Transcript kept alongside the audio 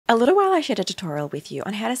A little while I shared a tutorial with you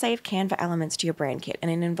on how to save Canva elements to your brand kit,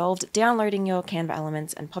 and it involved downloading your Canva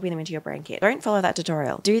elements and popping them into your brand kit. Don't follow that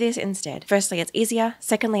tutorial. Do this instead. Firstly, it's easier.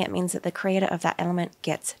 Secondly, it means that the creator of that element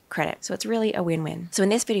gets credit. So it's really a win-win. So in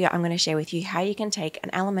this video, I'm going to share with you how you can take an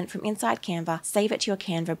element from inside Canva, save it to your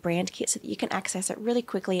Canva brand kit so that you can access it really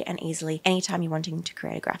quickly and easily anytime you're wanting to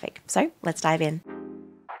create a graphic. So let's dive in.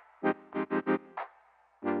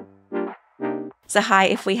 So hi,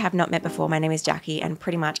 if we have not met before, my name is Jacqui, and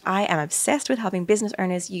pretty much I am obsessed with helping business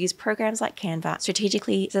owners use programs like Canva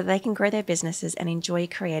strategically so that they can grow their businesses and enjoy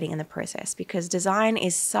creating in the process, because design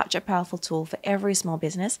is such a powerful tool for every small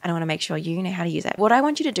business, and I want to make sure you know how to use it. What I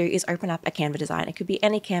want you to do is open up a Canva design. It could be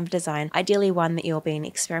any Canva design, ideally one that you've been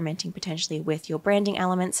experimenting potentially with your branding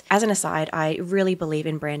elements. As an aside, I really believe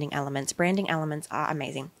in branding elements. Branding elements are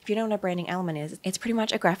amazing. If you don't know what a branding element is, it's pretty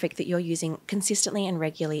much a graphic that you're using consistently and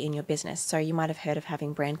regularly in your business. So you might have heard of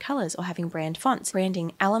having brand colors or having brand fonts.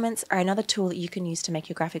 Branding elements are another tool that you can use to make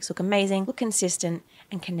your graphics look amazing, look consistent,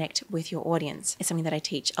 and connect with your audience. It's something that I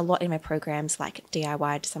teach a lot in my programs like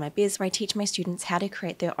DIY Design My Biz, where I teach my students how to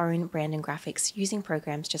create their own brand and graphics using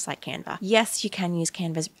programs just like Canva. Yes, you can use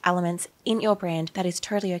Canva's elements in your brand. That is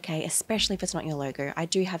totally okay, especially if it's not your logo. I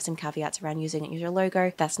do have some caveats around using it as your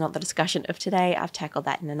logo. That's not the discussion of today. I've tackled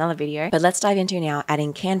that in another video. But let's dive into now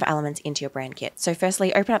adding Canva elements into your brand kit. So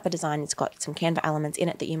firstly, open up the design. It's got some Canva elements in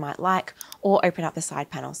it that you might like, or open up the side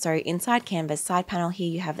panel. So inside Canva's side panel here,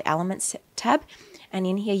 you have the Elements tab, and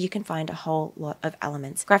in here you can find a whole lot of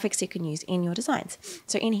elements, graphics you can use in your designs.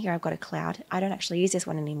 So in here I've got a cloud. I don't actually use this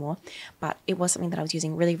one anymore, but it was something that I was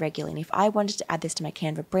using really regularly, and if I wanted to add this to my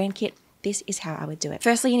Canva brand kit, this is how I would do it.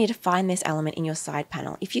 Firstly, you need to find this element in your side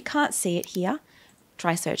panel. If you can't see it here,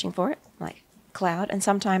 try searching for it, like cloud, and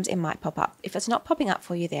sometimes it might pop up. If it's not popping up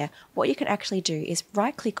for you there, what you can actually do is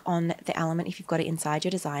right click on the element if you've got it inside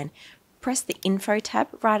your design, press the info tab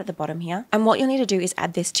right at the bottom here, and what you'll need to do is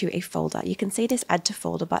add this to a folder. You can see this add to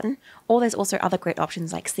folder button, or there's also other great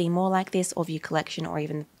options like see more like this, or view collection, or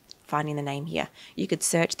even finding the name here. You could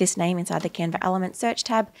search this name inside the Canva element search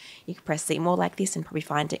tab. You could press see more like this and probably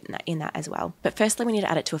find it in that as well. But firstly, we need to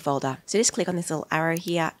add it to a folder. So just click on this little arrow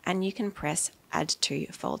here and you can press add to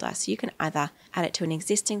folder. So you can either add it to an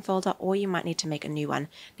existing folder, or you might need to make a new one.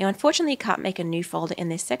 Now, unfortunately, you can't make a new folder in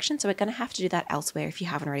this section, so we're going to have to do that elsewhere if you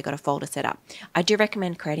haven't already got a folder set up. I do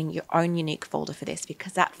recommend creating your own unique folder for this,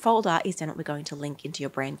 because that folder is then what we're going to link into your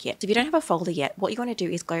brand kit. So if you don't have a folder yet, what you want to do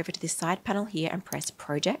is go over to this side panel here and press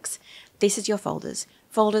projects. This is your folders.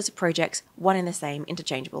 Folders, projects, one and the same,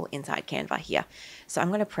 interchangeable inside Canva here. So I'm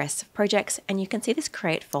going to press projects, and you can see this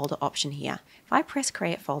create folder option here. If I press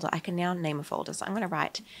create folder, I can now name a folder. So I'm going to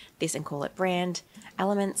write this and call it brand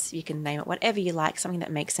elements. You can name it whatever you like, something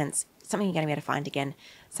that makes sense, something you're going to be able to find again,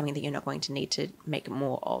 something that you're not going to need to make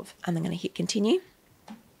more of. And I'm going to hit continue,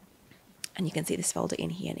 and you can see this folder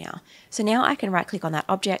in here now. So now I can right click on that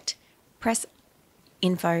object, press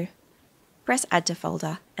info, press add to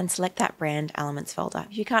folder, and select that brand elements folder.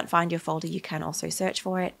 If you can't find your folder, you can also search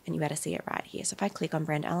for it, and you better see it right here. So if I click on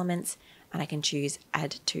brand elements, and I can choose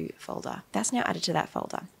add to folder, that's now added to that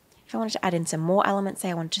folder. If I wanted to add in some more elements, say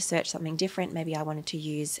I wanted to search something different, maybe I wanted to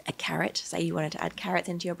use a carrot, say you wanted to add carrots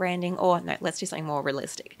into your branding, or no, let's do something more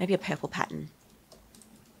realistic, maybe a purple pattern.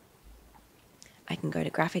 I can go to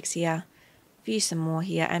graphics here, view some more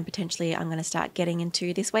here, and potentially I'm going to start getting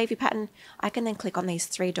into this wavy pattern. I can then click on these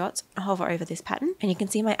three dots, hover over this pattern, and you can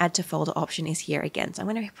see my add to folder option is here again. So I'm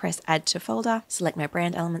going to press add to folder, select my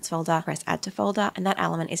brand elements folder, press add to folder, and that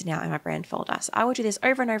element is now in my brand folder. So I will do this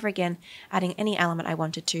over and over again, adding any element I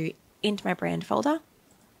wanted to into my brand folder.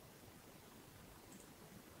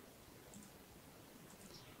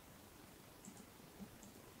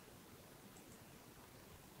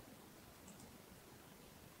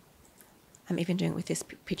 I'm even doing it with this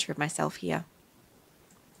picture of myself here,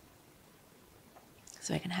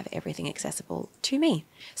 so I can have everything accessible to me.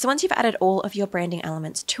 So once you've added all of your branding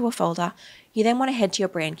elements to a folder, you then want to head to your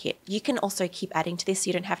brand kit. You can also keep adding to this. So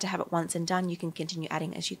you don't have to have it once and done. You can continue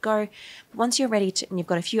adding as you go. But once you're ready to, and you've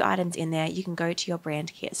got a few items in there, you can go to your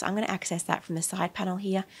brand kit. So I'm going to access that from the side panel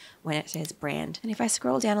here when it says brand. And if I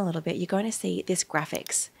scroll down a little bit, you're going to see this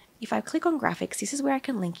graphics. If I click on graphics, this is where I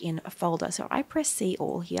can link in a folder. So I press see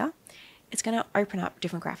all here. It's going to open up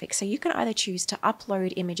different graphics. So you can either choose to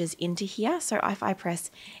upload images into here. So if I press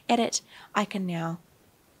edit, I can now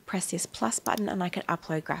press this plus button and I can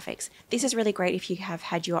upload graphics. This is really great if you have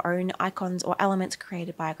had your own icons or elements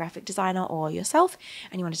created by a graphic designer or yourself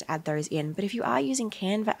and you wanted to add those in. But if you are using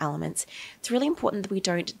Canva elements, it's really important that we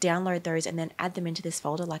don't download those and then add them into this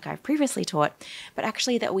folder like I've previously taught, but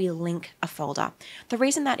actually that we link a folder. The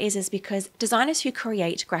reason that is because designers who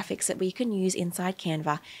create graphics that we can use inside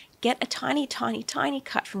Canva get a tiny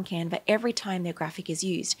cut from Canva every time their graphic is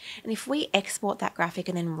used. And if we export that graphic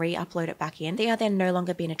and then re-upload it back in, they are then no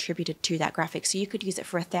longer being attributed to that graphic. So you could use it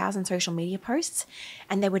for 1,000 social media posts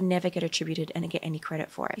and they would never get attributed and get any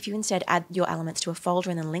credit for it. If you instead add your elements to a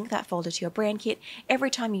folder and then link that folder to your brand kit,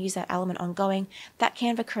 every time you use that element ongoing, that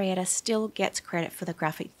Canva creator still gets credit for the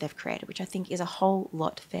graphic they've created, which I think is a whole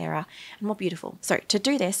lot fairer and more beautiful. So to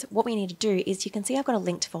do this, what we need to do is, you can see I've got a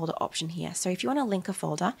linked folder option here. So if you want to link a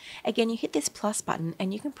folder, again, you hit this plus button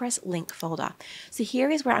and you can press link folder. So here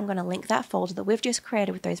is where I'm going to link that folder that we've just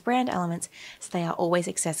created with those brand elements so they are always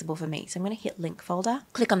accessible for me. So I'm going to hit link folder,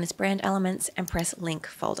 click on this brand elements and press link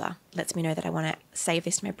folder. Lets me know that I want to save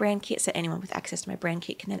this to my brand kit so anyone with access to my brand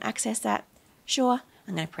kit can then access that. Sure.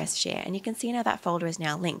 I'm going to press share and you can see now that folder is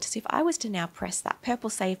now linked. So if I was to now press that purple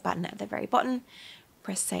save button at the very bottom,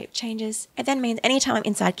 press save changes, it then means anytime I'm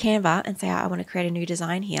inside Canva and say I want to create a new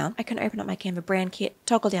design here, I can open up my Canva brand kit,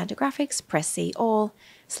 toggle down to graphics, press see all,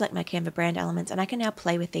 select my Canva brand elements, and I can now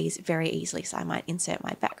play with these very easily. So I might insert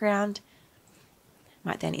my background,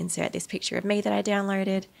 might then insert this picture of me that I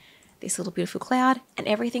downloaded, this little beautiful cloud, and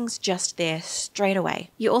everything's just there straight away.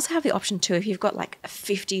 You also have the option too, if you've got like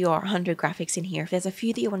 50 or 100 graphics in here, if there's a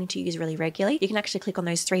few that you're wanting to use really regularly, you can actually click on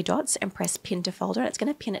those 3 dots and press pin to folder, and it's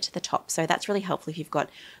going to pin it to the top. So that's really helpful if you've got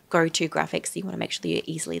go-to graphics that you want to make sure that you're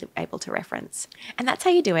easily able to reference. And that's how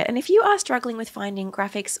you do it. And if you are struggling with finding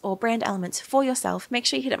graphics or brand elements for yourself, make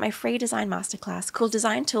sure you hit up my free design masterclass called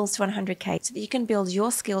Design Tools to 100K so that you can build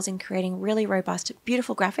your skills in creating really robust,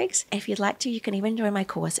 beautiful graphics. And if you'd like to, you can even join my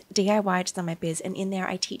course, DIY Design My Biz, and in there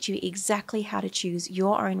I teach you exactly how to choose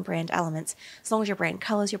your own brand elements, as long as your brand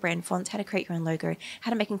colors, your brand fonts, how to create your own logo,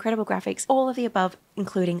 how to make incredible graphics, all of the above,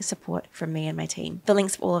 including support from me and my team. The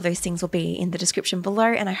links for all of those things will be in the description below,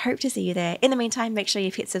 and I hope to see you there. In the meantime, make sure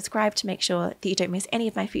you've hit subscribe to make sure that you don't miss any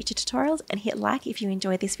of my future tutorials, and hit like if you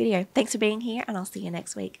enjoyed this video. Thanks for being here, and I'll see you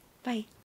next week. Bye.